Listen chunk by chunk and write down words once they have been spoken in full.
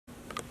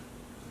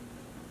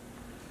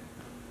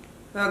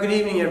Well, good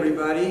evening,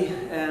 everybody,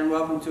 and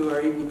welcome to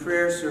our evening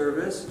prayer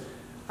service.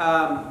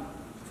 Some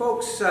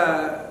folks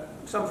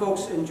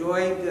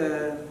enjoyed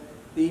the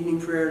evening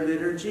prayer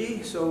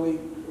liturgy, so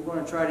we're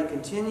going to try to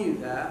continue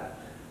that.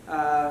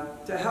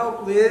 To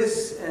help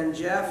Liz and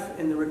Jeff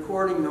in the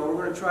recording, though,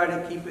 we're going to try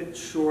to keep it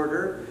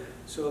shorter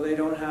so they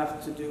don't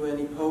have to do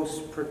any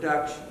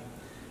post-production.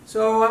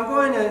 So I'm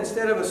going to,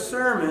 instead of a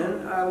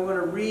sermon, I'm going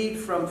to read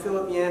from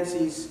Philip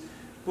Yancey's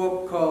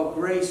book called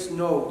Grace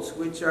Notes,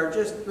 which are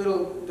just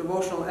little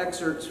devotional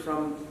excerpts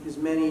from his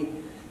many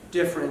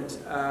different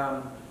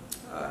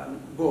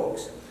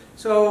books.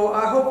 So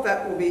I hope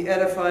that will be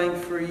edifying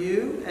for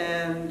you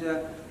and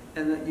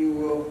that you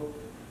will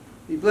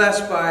be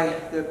blessed by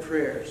the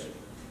prayers.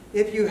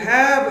 If you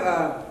have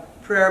a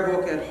prayer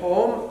book at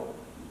home,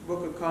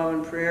 Book of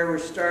Common Prayer, we'll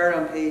start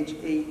on page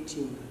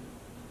 18.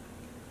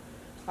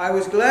 I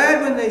was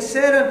glad when they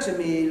said unto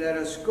me, let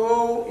us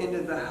go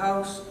into the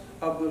house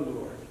of the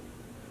Lord.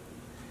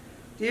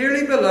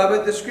 Dearly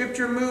beloved, the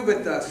Scripture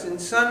moveth us in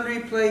sundry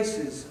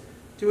places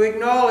to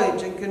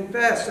acknowledge and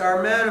confess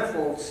our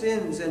manifold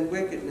sins and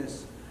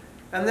wickedness,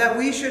 and that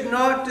we should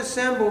not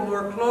dissemble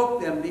nor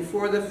cloak them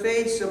before the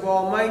face of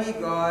Almighty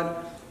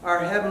God,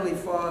 our Heavenly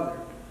Father,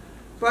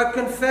 but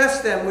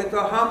confess them with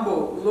a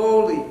humble,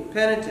 lowly,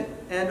 penitent,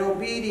 and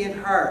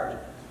obedient heart,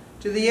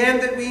 to the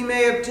end that we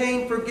may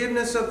obtain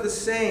forgiveness of the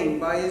same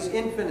by His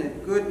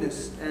infinite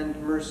goodness and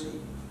mercy.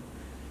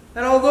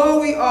 And although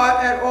we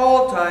ought at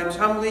all times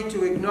humbly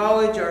to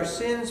acknowledge our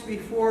sins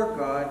before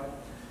God,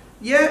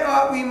 yet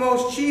ought we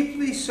most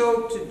chiefly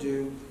so to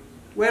do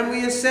when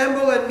we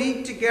assemble and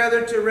meet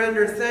together to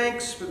render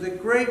thanks for the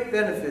great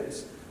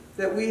benefits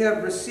that we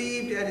have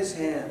received at His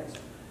hands,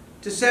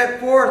 to set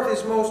forth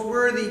His most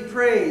worthy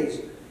praise,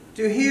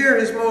 to hear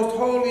His most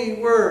holy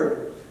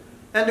word,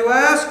 and to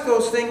ask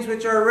those things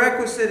which are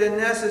requisite and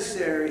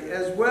necessary,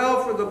 as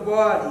well for the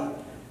body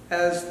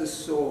as the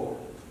soul.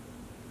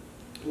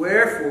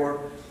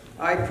 Wherefore,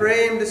 I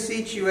pray and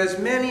beseech you, as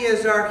many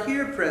as are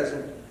here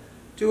present,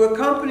 to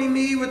accompany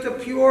me with a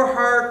pure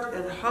heart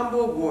and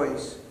humble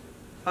voice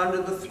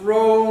under the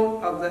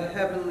throne of the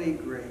heavenly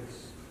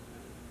grace.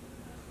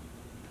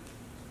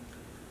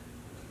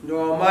 And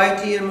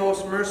Almighty and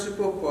most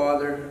merciful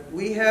Father,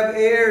 we have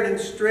erred and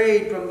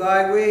strayed from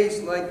thy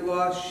ways like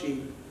lost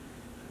sheep.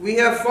 We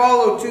have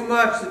followed too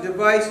much the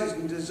devices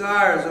and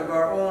desires of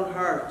our own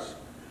hearts.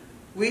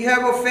 We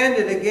have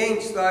offended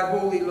against thy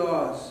holy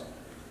laws.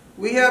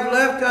 We have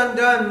left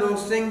undone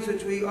those things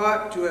which we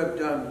ought to have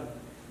done,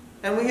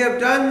 and we have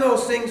done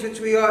those things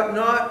which we ought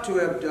not to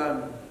have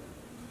done,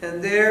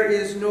 and there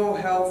is no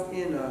health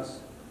in us.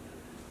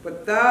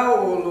 But thou,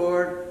 O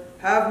Lord,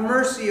 have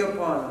mercy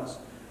upon us,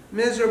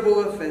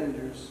 miserable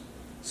offenders.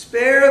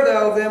 Spare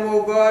thou them,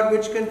 O God,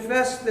 which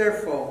confess their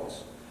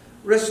faults.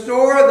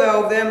 Restore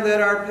thou them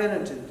that are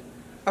penitent,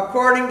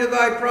 according to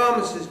thy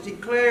promises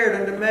declared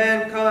unto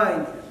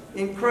mankind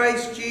in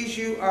Christ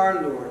Jesus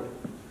our Lord.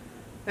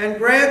 And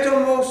grant,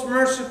 O most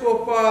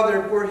merciful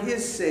Father, for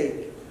His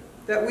sake,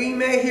 that we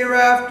may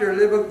hereafter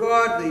live a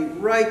godly,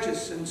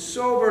 righteous, and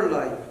sober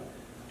life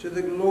to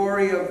the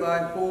glory of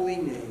thy holy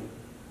name.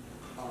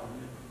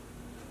 Amen.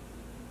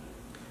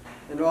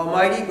 And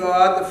Almighty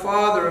God, the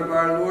Father of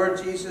our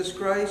Lord Jesus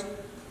Christ,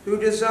 who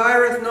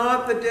desireth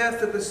not the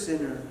death of a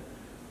sinner,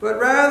 but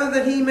rather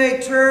that he may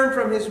turn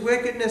from his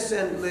wickedness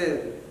and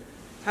live,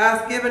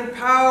 hath given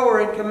power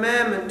and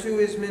commandment to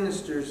his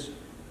ministers,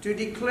 to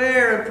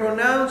declare and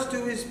pronounce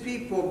to his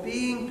people,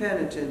 being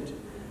penitent,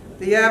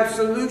 the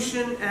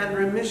absolution and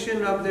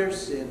remission of their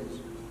sins.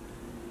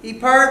 He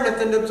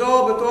pardoneth and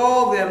absolveth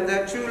all them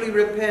that truly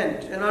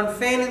repent, and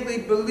unfeignedly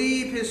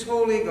believe his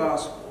holy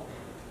gospel.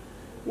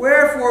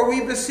 Wherefore we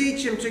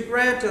beseech him to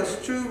grant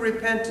us true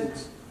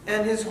repentance,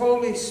 and his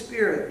Holy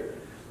Spirit,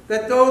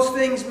 that those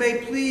things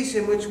may please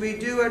him which we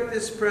do at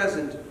this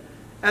present,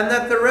 and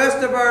that the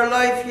rest of our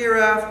life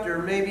hereafter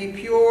may be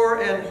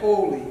pure and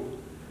holy,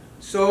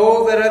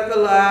 so that at the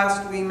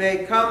last we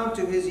may come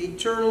to his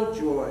eternal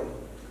joy,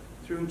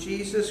 through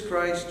Jesus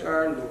Christ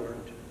our Lord.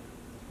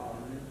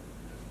 Amen.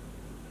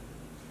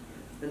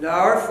 And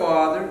our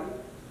Father,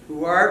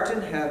 who art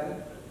in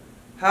heaven,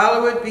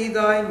 hallowed be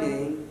thy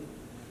name.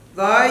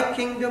 Thy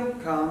kingdom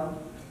come,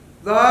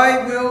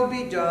 thy will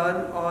be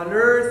done on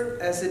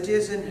earth as it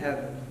is in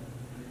heaven.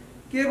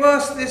 Give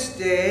us this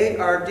day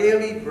our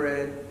daily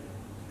bread,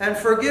 and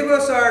forgive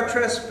us our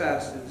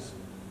trespasses,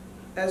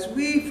 as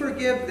we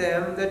forgive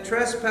them that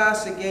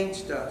trespass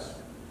against us.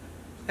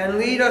 And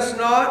lead us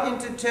not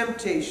into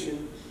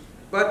temptation,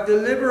 but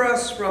deliver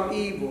us from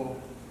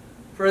evil.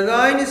 For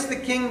thine is the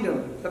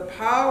kingdom, the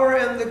power,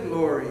 and the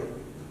glory,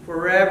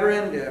 forever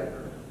and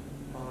ever.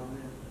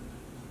 Amen.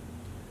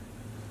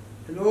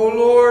 And O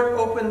Lord,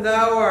 open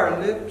thou our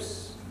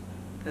lips,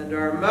 and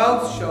our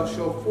mouths shall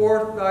show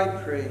forth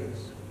thy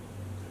praise.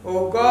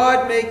 O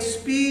God, make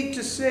speed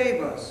to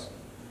save us.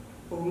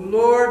 O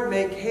Lord,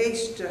 make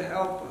haste to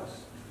help us.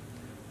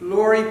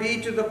 Glory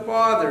be to the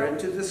Father, and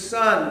to the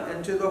Son,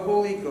 and to the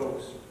Holy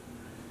Ghost,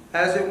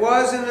 as it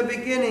was in the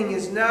beginning,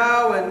 is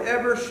now, and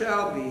ever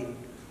shall be,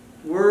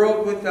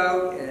 world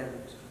without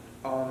end.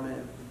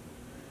 Amen.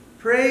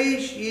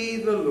 Praise ye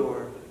the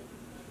Lord.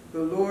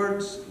 The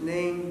Lord's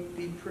name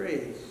be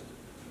praised.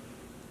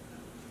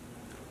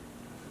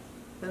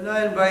 And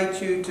I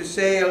invite you to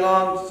say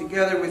along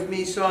together with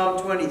me Psalm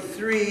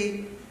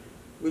 23,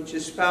 which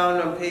is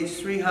found on page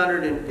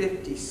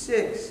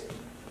 356.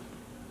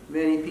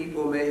 Many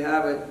people may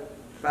have it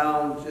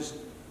found just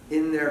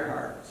in their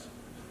hearts.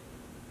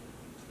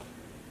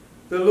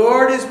 The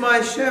Lord is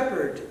my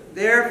shepherd,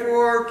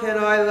 therefore can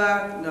I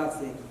lack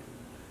nothing.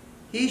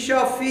 He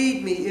shall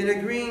feed me in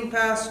a green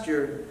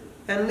pasture,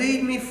 and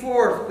lead me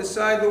forth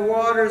beside the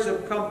waters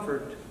of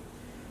comfort.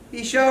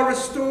 He shall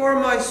restore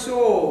my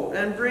soul,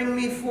 and bring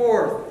me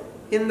forth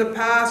in the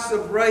paths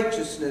of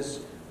righteousness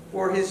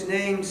for his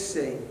name's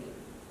sake.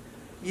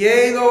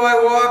 Yea, though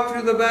I walk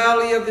through the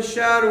valley of the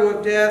shadow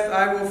of death,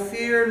 I will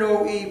fear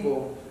no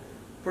evil,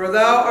 for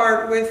thou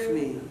art with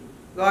me.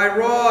 Thy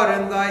rod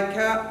and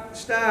thy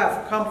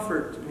staff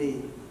comfort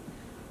me.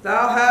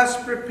 Thou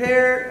hast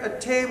prepared a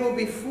table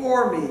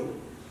before me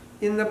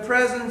in the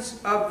presence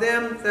of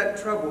them that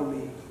trouble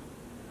me.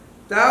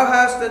 Thou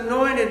hast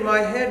anointed my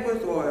head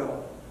with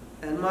oil,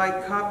 and my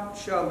cup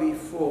shall be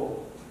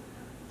full.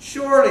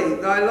 Surely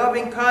thy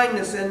loving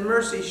kindness and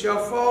mercy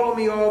shall follow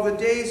me all the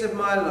days of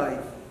my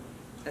life,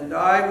 and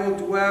I will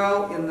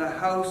dwell in the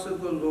house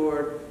of the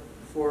Lord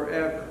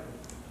forever.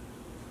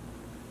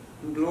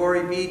 And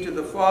glory be to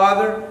the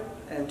Father,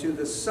 and to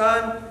the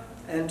Son,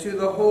 and to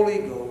the Holy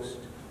Ghost,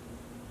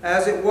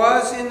 as it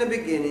was in the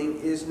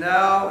beginning, is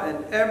now,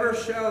 and ever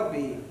shall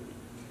be,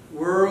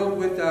 world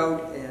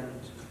without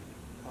end.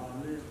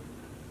 Amen.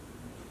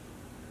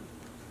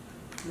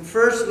 The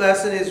first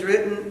lesson is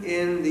written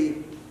in the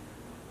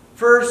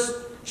first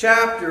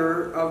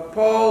chapter of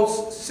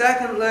Paul's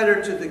second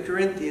letter to the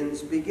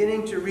Corinthians,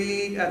 beginning to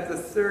read at the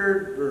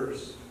 3rd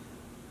verse.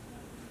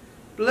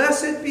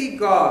 Blessed be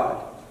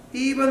God,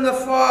 even the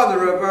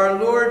Father of our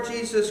Lord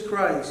Jesus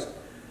Christ,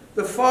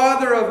 the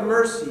Father of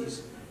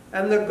mercies,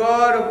 and the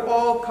God of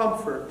all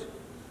comfort,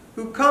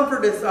 who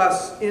comforteth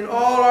us in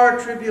all our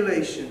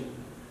tribulation,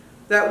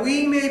 that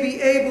we may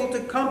be able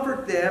to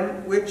comfort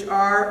them which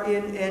are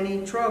in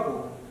any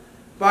trouble,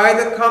 by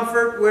the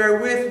comfort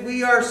wherewith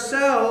we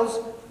ourselves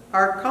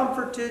are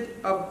comforted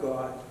of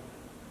God.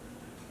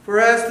 For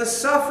as the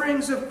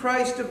sufferings of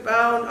Christ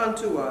abound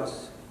unto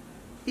us,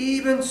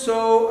 even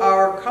so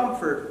our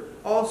comfort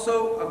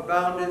also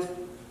aboundeth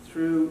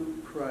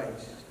through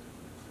Christ.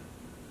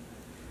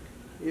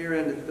 Here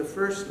endeth the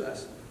first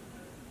lesson.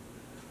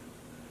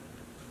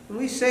 And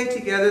we say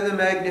together the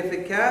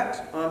Magnificat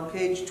on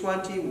page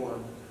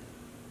 21.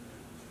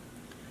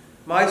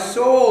 My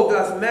soul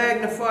doth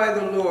magnify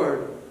the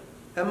Lord,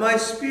 and my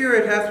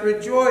spirit hath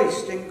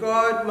rejoiced in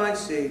God my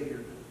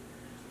Saviour.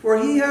 For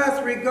he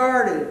hath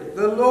regarded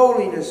the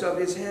lowliness of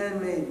his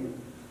handmaiden.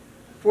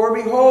 For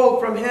behold,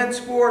 from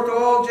henceforth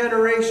all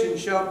generations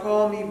shall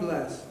call me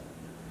blessed.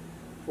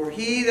 For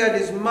he that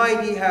is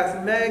mighty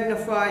hath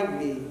magnified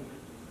me,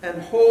 and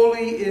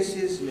holy is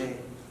his name.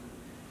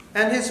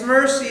 And his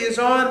mercy is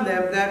on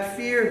them that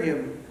fear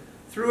him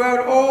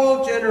throughout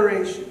all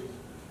generations.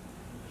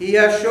 He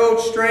hath showed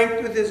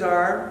strength with his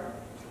arm.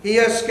 He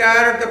hath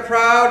scattered the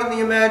proud in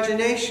the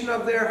imagination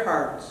of their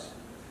hearts.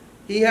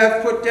 He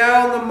hath put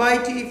down the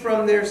mighty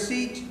from their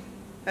seat,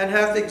 and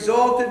hath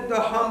exalted the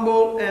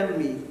humble and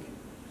meek.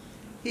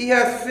 He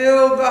hath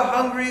filled the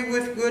hungry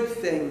with good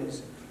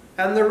things,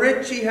 and the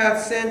rich he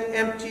hath sent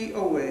empty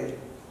away.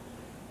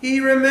 He,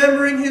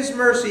 remembering his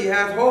mercy,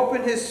 hath hope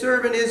in his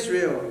servant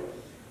Israel,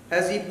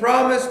 as he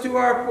promised to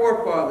our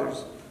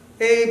forefathers,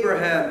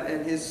 Abraham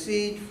and his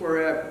seed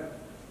forever.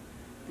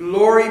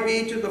 Glory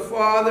be to the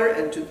Father,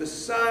 and to the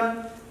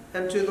Son,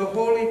 and to the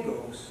Holy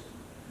Ghost,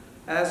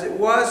 as it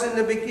was in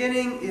the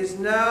beginning, is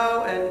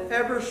now, and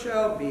ever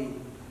shall be,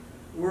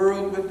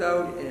 world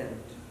without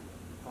end.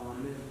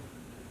 Amen.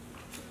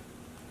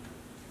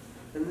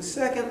 And the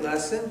second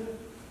lesson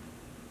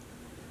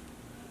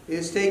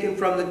is taken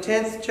from the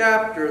 10th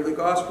chapter of the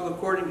Gospel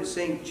according to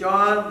St.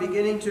 John,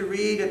 beginning to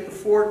read at the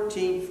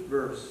 14th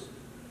verse.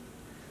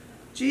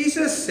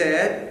 Jesus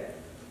said,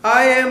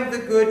 I am the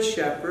good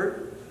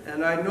shepherd,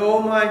 and I know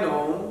mine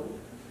own,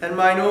 and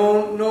mine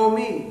own know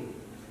me,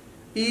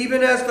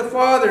 even as the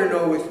Father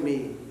knoweth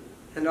me,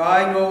 and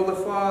I know the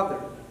Father.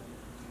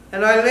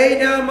 And I lay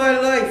down my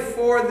life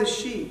for the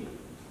sheep.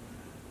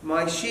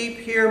 My sheep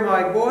hear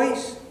my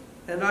voice,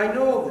 and I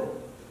know them,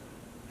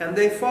 and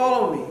they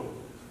follow me.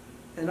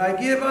 And I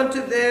give unto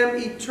them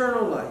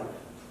eternal life,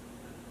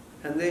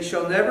 and they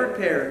shall never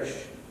perish,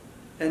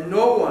 and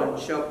no one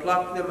shall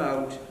pluck them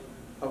out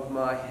of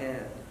my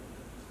hand.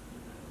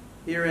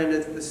 Here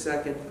endeth the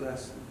second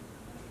lesson.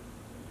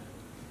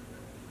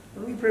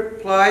 And we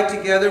reply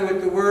together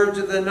with the words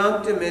of the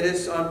Nunc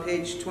Dimittis on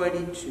page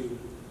 22.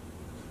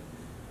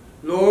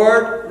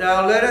 Lord,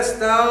 now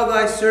lettest thou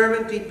thy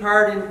servant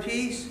depart in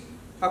peace,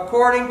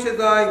 according to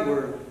thy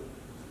word.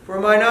 For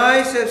mine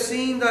eyes have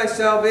seen thy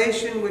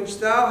salvation, which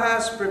thou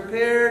hast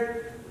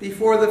prepared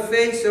before the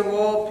face of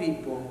all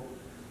people,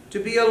 to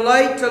be a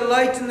light to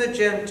lighten the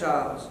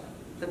Gentiles,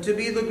 and to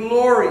be the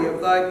glory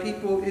of thy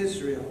people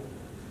Israel.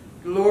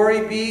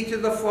 Glory be to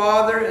the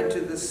Father, and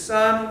to the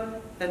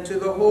Son, and to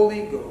the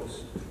Holy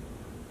Ghost,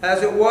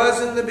 as it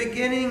was in the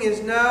beginning,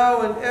 is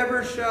now, and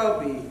ever shall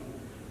be,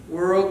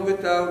 world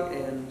without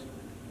end.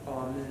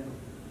 Amen.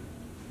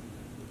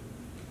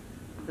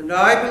 And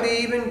I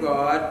believe in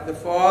God, the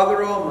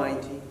Father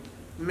Almighty,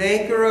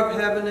 maker of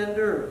heaven and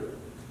earth,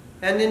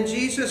 and in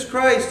Jesus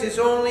Christ, his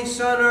only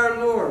Son, our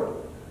Lord,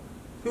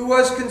 who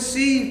was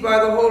conceived by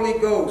the Holy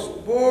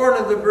Ghost, born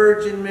of the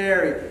Virgin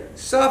Mary,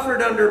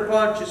 suffered under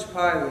Pontius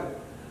Pilate,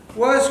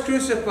 was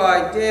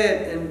crucified,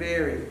 dead, and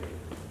buried.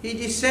 He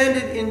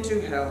descended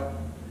into hell.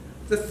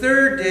 The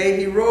third day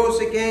he rose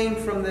again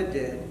from the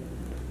dead.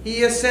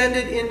 He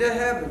ascended into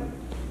heaven,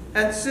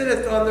 and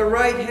sitteth on the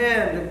right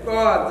hand of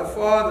God the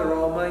Father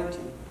Almighty.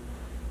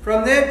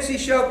 From thence he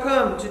shall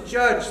come to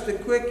judge the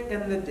quick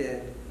and the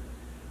dead.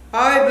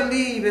 I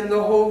believe in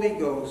the Holy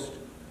Ghost,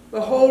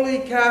 the Holy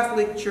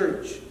Catholic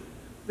Church,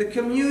 the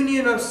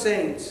communion of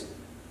saints,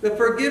 the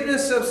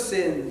forgiveness of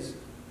sins,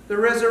 the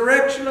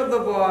resurrection of the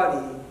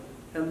body,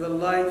 and the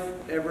life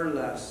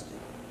everlasting.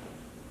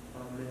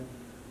 Amen.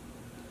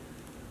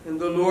 And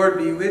the Lord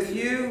be with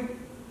you,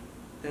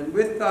 and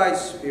with thy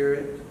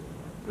spirit.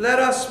 Let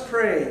us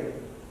pray.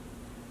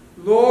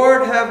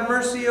 Lord, have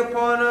mercy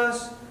upon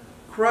us.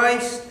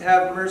 Christ,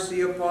 have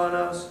mercy upon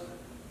us.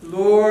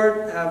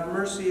 Lord, have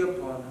mercy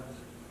upon us.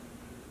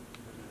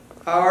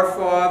 Our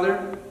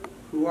Father,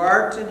 who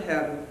art in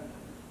heaven,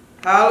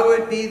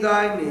 hallowed be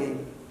thy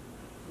name.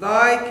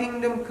 Thy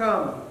kingdom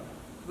come.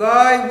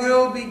 Thy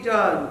will be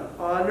done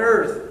on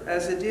earth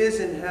as it is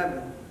in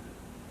heaven.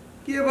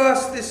 Give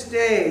us this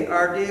day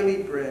our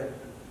daily bread,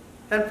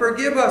 and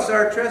forgive us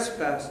our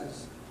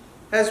trespasses,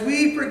 as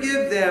we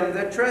forgive them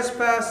that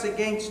trespass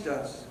against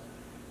us.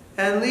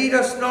 And lead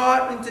us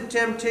not into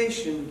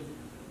temptation,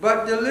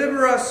 but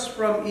deliver us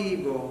from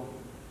evil.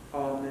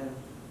 Amen.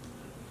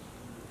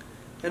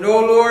 And,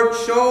 O Lord,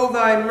 show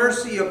thy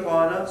mercy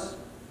upon us,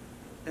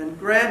 and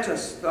grant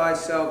us thy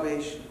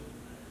salvation.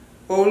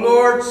 O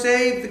Lord,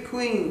 save the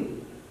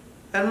Queen,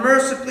 and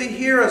mercifully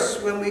hear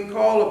us when we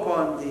call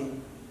upon thee.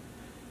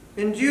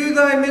 Endue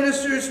thy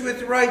ministers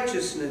with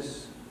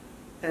righteousness,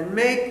 and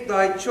make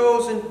thy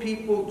chosen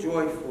people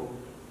joyful.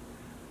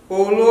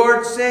 O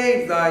Lord,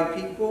 save thy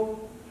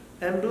people,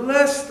 and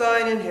bless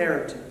thine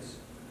inheritance.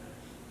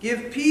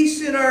 Give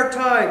peace in our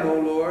time, O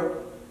Lord,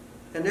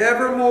 and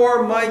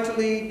evermore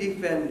mightily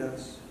defend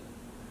us.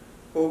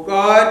 O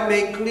God,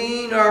 make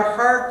clean our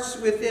hearts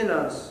within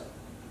us,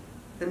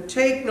 and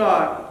take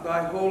not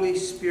thy Holy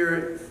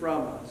Spirit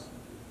from us.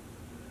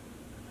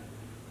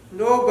 And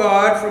O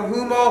God, from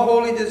whom all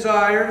holy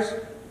desires,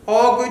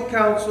 all good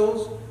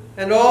counsels,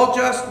 and all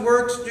just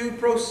works do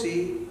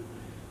proceed,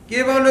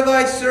 give unto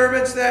thy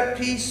servants that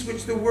peace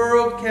which the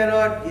world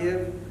cannot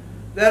give,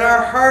 that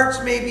our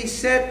hearts may be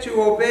set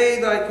to obey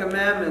thy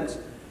commandments,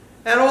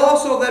 and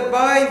also that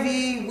by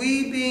thee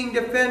we, being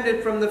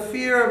defended from the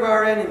fear of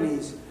our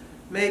enemies,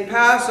 may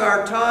pass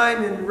our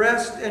time in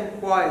rest and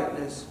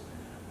quietness,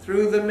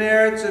 through the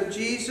merits of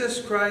Jesus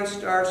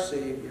Christ our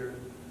Savior.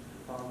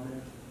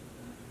 Amen.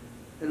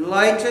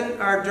 Enlighten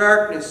our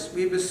darkness,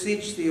 we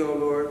beseech thee, O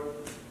Lord,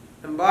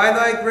 and by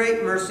thy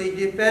great mercy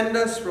defend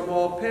us from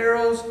all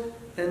perils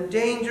and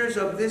dangers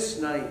of this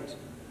night,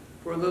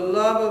 for the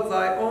love of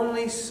thy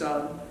only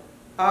Son,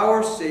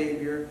 our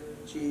Savior,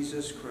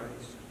 Jesus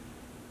Christ.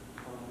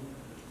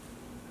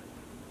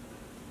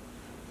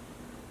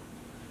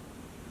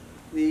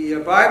 Amen. The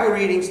Bible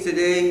readings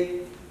today,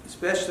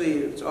 especially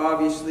it's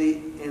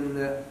obviously in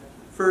the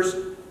first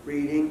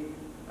reading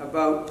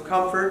about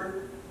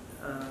comfort,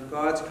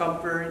 God's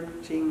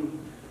comforting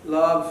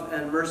love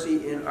and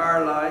mercy in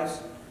our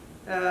lives,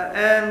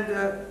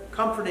 and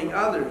comforting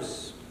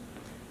others.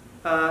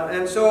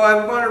 And so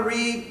I'm going to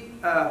read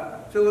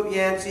Philip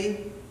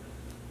Yancey,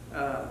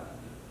 and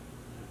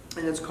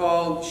it's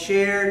called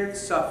Shared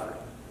Suffering.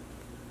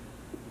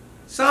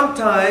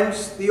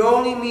 Sometimes the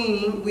only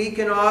meaning we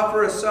can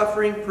offer a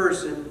suffering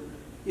person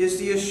is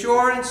the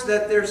assurance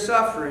that their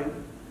suffering,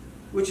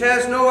 which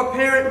has no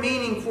apparent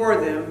meaning for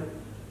them,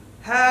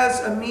 has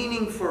a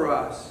meaning for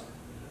us.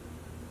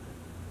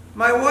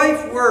 My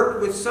wife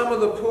worked with some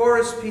of the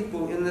poorest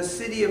people in the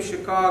city of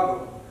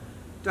Chicago,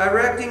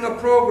 directing a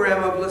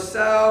program of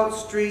LaSalle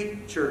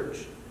Street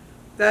Church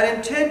that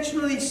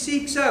intentionally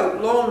seeks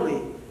out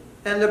lonely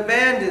and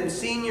abandoned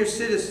senior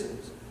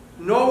citizens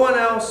no one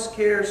else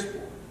cares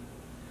for.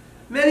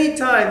 Many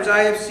times I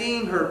have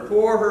seen her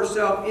pour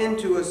herself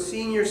into a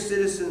senior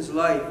citizen's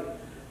life,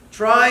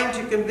 trying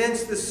to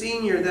convince the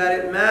senior that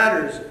it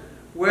matters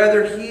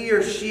whether he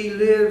or she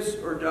lives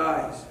or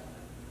dies.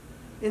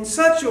 In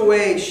such a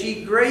way,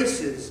 she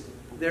graces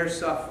their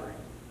suffering.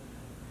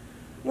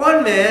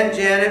 One man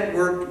Janet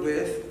worked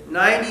with,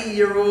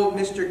 90-year-old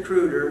Mr.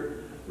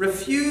 Kruder,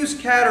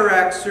 refused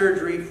cataract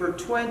surgery for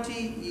 20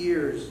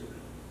 years.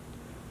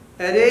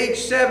 At age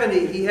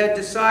 70, he had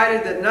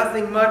decided that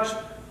nothing much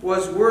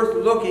was worth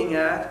looking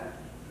at,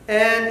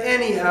 and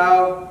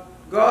anyhow,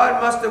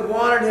 God must have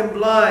wanted him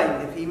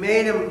blind if he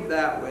made him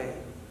that way.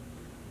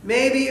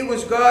 Maybe it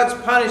was God's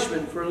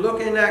punishment for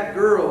looking at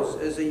girls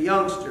as a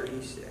youngster,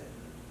 he said.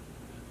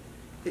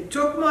 It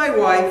took my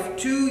wife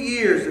 2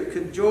 years of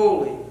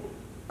cajoling,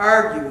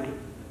 arguing,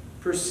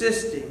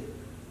 persisting,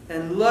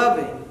 and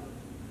loving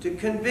to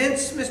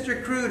convince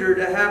Mr. Kruder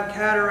to have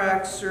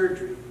cataract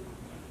surgery.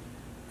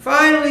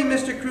 Finally,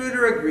 Mr.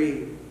 Kruder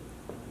agreed.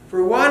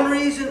 For one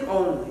reason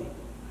only.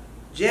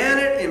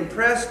 Janet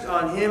impressed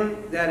on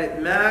him that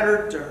it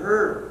mattered to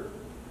her,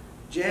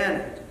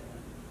 Janet,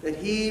 that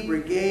he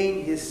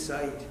regain his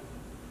sight.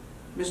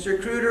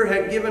 Mr. Kruder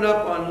had given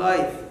up on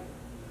life.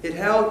 It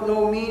held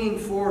no meaning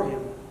for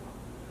him.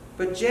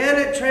 But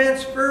Janet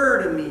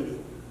transferred a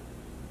meaning.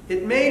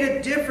 It made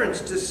a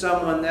difference to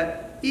someone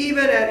that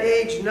even at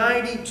age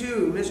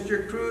 92,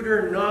 Mr.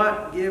 Kruder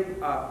not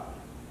give up.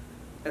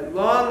 At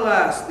long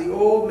last, the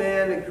old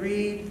man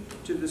agreed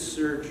to the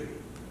surgery.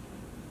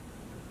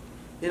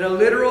 In a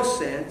literal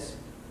sense,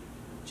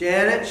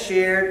 Janet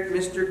shared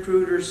Mr.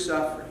 Kruder's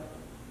suffering.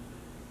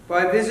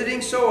 By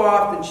visiting so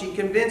often, she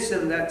convinced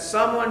him that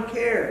someone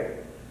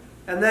cared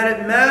and that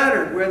it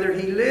mattered whether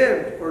he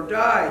lived or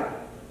died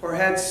or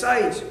had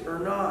sight or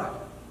not.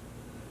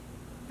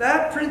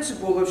 That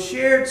principle of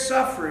shared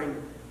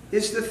suffering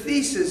is the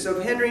thesis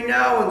of Henry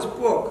Nouwen's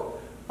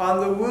book on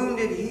the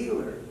wounded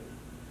healer,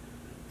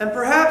 and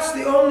perhaps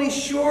the only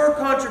sure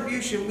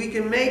contribution we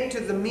can make to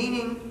the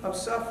meaning of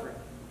suffering.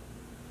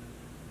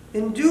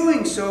 In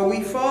doing so,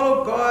 we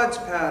follow God's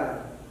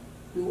pattern,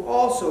 who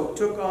also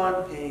took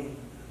on pain.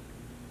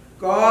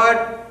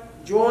 God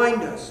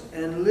joined us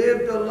and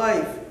lived a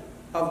life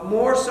of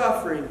more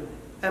suffering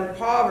and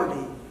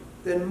poverty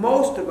than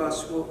most of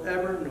us will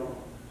ever know.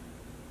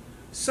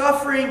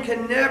 Suffering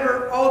can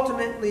never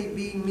ultimately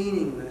be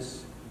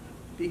meaningless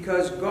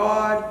because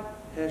God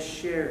has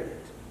shared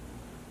it.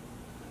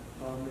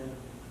 Amen.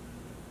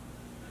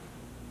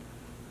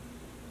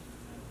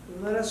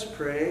 And let us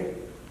pray.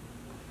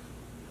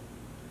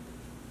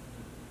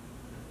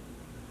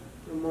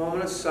 In a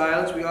moment of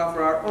silence, we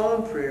offer our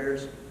own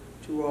prayers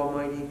to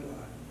Almighty God.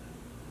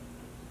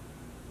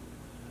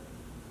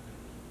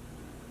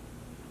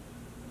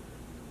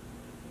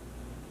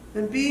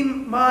 And be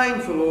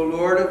mindful, O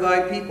Lord, of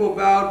thy people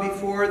bowed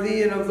before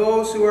thee, and of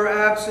those who are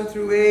absent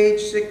through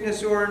age,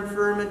 sickness, or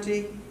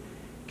infirmity.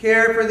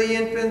 Care for the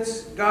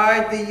infants,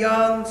 guide the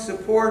young,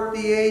 support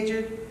the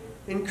aged,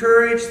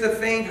 encourage the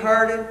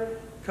faint-hearted,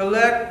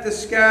 collect the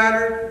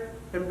scattered,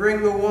 and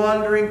bring the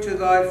wandering to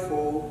thy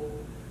fold.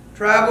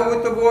 Travel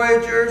with the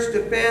voyagers,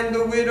 defend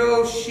the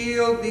widows,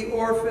 shield the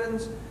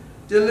orphans,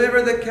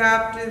 deliver the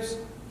captives,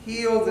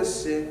 heal the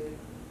sick.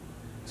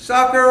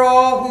 Succor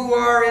all who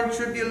are in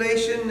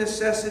tribulation,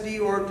 necessity,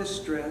 or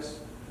distress.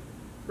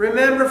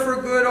 Remember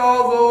for good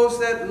all those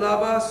that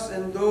love us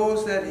and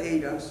those that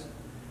hate us,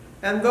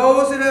 and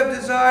those that have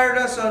desired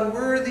us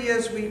unworthy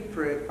as we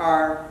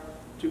are,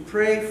 to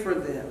pray for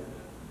them.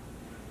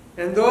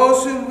 And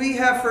those whom we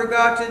have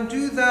forgotten,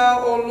 do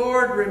thou, O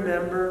Lord,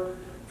 remember,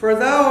 for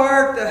thou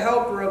art the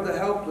helper of the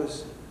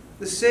helpless,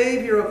 the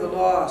Savior of the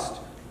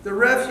lost, the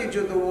refuge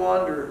of the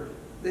wanderer,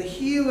 the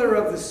healer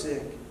of the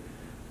sick.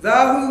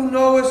 Thou who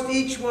knowest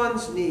each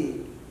one's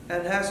need,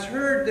 and hast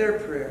heard their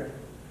prayer,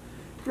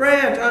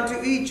 grant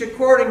unto each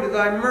according to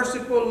thy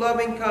merciful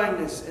loving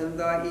kindness and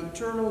thy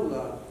eternal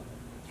love,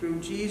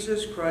 through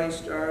Jesus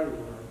Christ our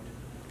Lord.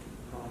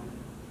 Amen.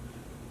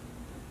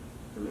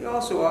 And we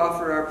also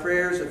offer our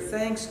prayers of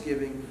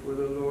thanksgiving for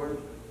the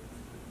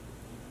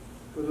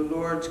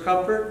Lord's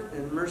comfort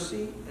and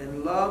mercy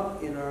and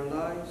love in our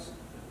lives,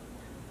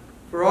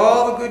 for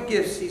all the good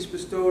gifts he's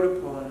bestowed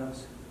upon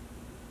us.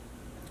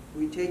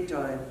 We take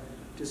time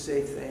to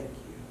say thank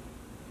you.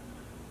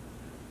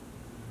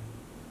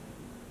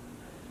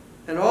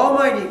 And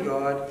Almighty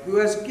God, who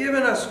has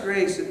given us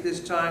grace at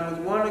this time with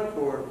one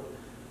accord,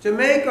 to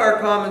make our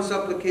common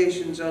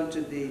supplications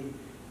unto thee,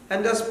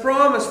 and dost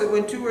promise that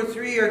when 2 or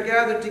 3 are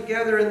gathered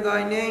together in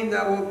thy name,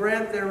 thou wilt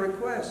grant their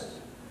requests.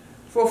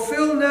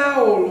 Fulfill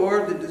now, O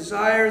Lord, the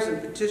desires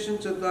and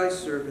petitions of thy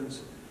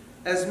servants,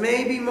 as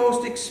may be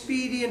most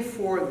expedient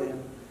for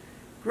them,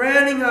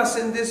 granting us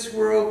in this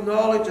world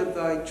knowledge of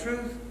thy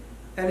truth,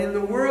 and in the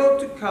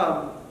world to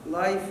come,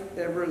 life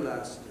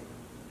everlasting.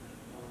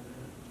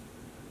 Amen.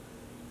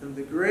 And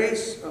the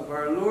grace of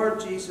our Lord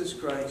Jesus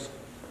Christ,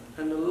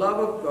 and the love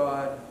of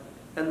God,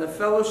 and the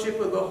fellowship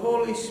of the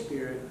Holy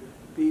Spirit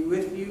be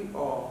with you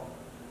all,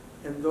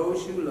 and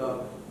those you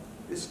love,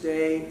 this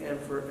day and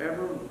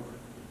forevermore.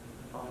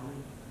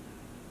 Amen.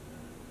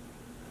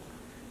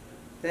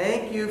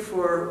 Thank you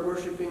for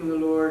worshiping the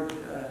Lord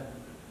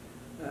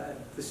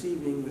this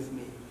evening with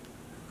me.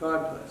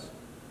 God bless.